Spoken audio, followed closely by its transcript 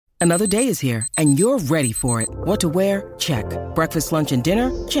Another day is here, and you're ready for it. What to wear? Check. Breakfast, lunch, and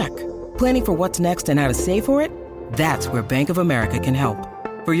dinner? Check. Planning for what's next and how to save for it? That's where Bank of America can help.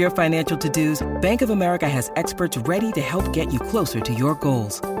 For your financial to-dos, Bank of America has experts ready to help get you closer to your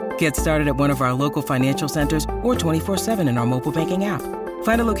goals. Get started at one of our local financial centers or 24/7 in our mobile banking app.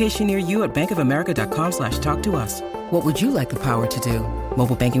 Find a location near you at bankofamerica.com/talktous. What would you like the power to do?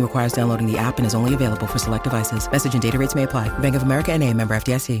 Mobile banking requires downloading the app and is only available for select devices. Message and data rates may apply. Bank of America N.A., member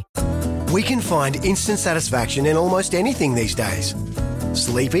FDIC. We can find instant satisfaction in almost anything these days.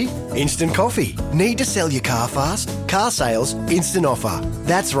 Sleepy? Instant coffee. Need to sell your car fast? Car sales, instant offer.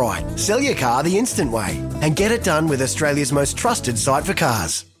 That's right. Sell your car the instant way and get it done with Australia's most trusted site for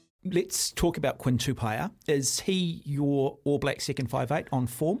cars. Let's talk about Quinton Tupaea. Is he your All Black second 5'8" on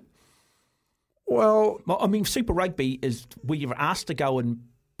form? Well, I mean, Super Rugby is where you're asked to go and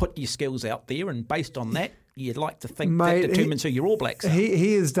put your skills out there, and based on that, you'd like to think that determines who your All Blacks are.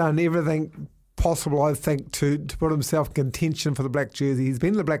 He has done everything possible, I think, to put himself in contention for the black jersey. He's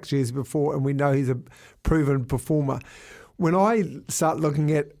been in the black jersey before, and we know he's a proven performer. When I start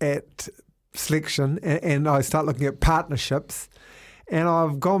looking at selection and I start looking at partnerships, and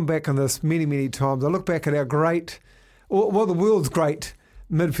I've gone back on this many, many times, I look back at our the world's great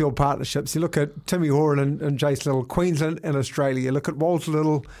midfield partnerships. You look at Timmy Horan and Jace Little, Queensland and Australia. You look at Walter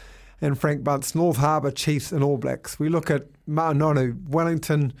Little and Frank Bunce, North Harbour Chiefs and All Blacks. We look at Ma'anonu,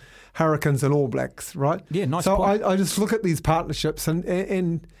 Wellington Hurricanes and All Blacks, right? Yeah, nice So point. I just look at these partnerships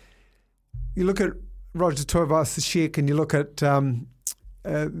and you look at Roger Tuivasa-Sheck and you look at the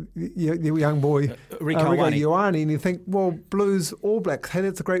young boy Rieko Ioane, and you think, well, Blues, All Blacks, hey,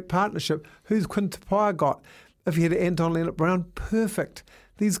 that's a great partnership. Who's Quinton Tupaea got? If you had Anton Leonard-Brown, perfect.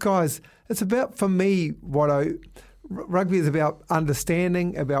 These guys, it's about, for me, rugby is about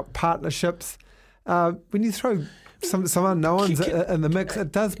understanding, about partnerships. When you throw some unknowns in the mix,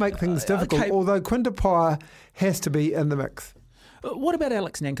 it does make things difficult, although Quinton Tupaea has to be in the mix. What about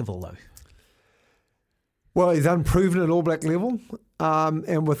Alex Nankivell, though? Well, he's unproven at All Black level.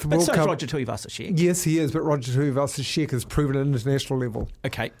 And with the World Cup, Roger Tuivasa-Sheck. Yes, he is, but Roger Tuivasa-Sheck has proven at international level.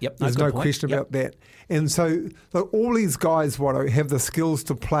 Okay, yep. There's no question about that. And so look, all these guys, Watto, have the skills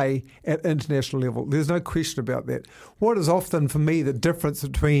to play at international level. There's no question about that. What is often, for me, the difference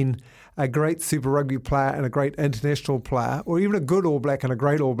between a great Super Rugby player and a great international player, or even a good All Black and a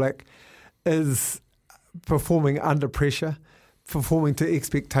great All Black, is performing under pressure, performing to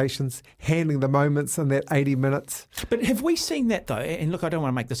expectations, handling the moments in that 80 minutes. But have we seen that, though? And look, I don't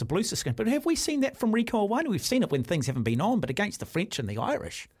want to make this a Blues discussion, but have we seen that from Rieko Ioane? We've seen it when things haven't been on, but against the French and the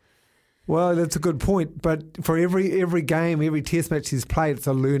Irish. Well, that's a good point. But for every game, every test match he's played, it's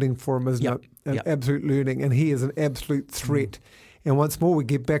a learning for him, isn't it? An absolute learning. And he is an absolute threat. And once more, we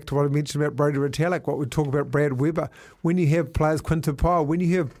get back to what I mentioned about Brodie Retallick, what we talk about Brad Weber. When you have players, Quinton Tupaea, when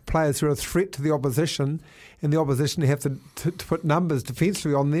you have players who are a threat to the opposition, and the opposition have to put numbers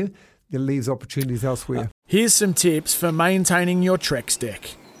defensively on there, it leaves opportunities elsewhere. Here's some tips for maintaining your Trex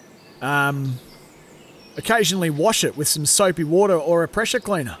deck. Occasionally wash it with some soapy water or a pressure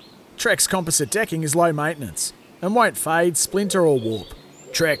cleaner. Trex composite decking is low maintenance and won't fade, splinter or warp.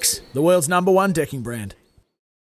 Trex, the world's #1 decking brand.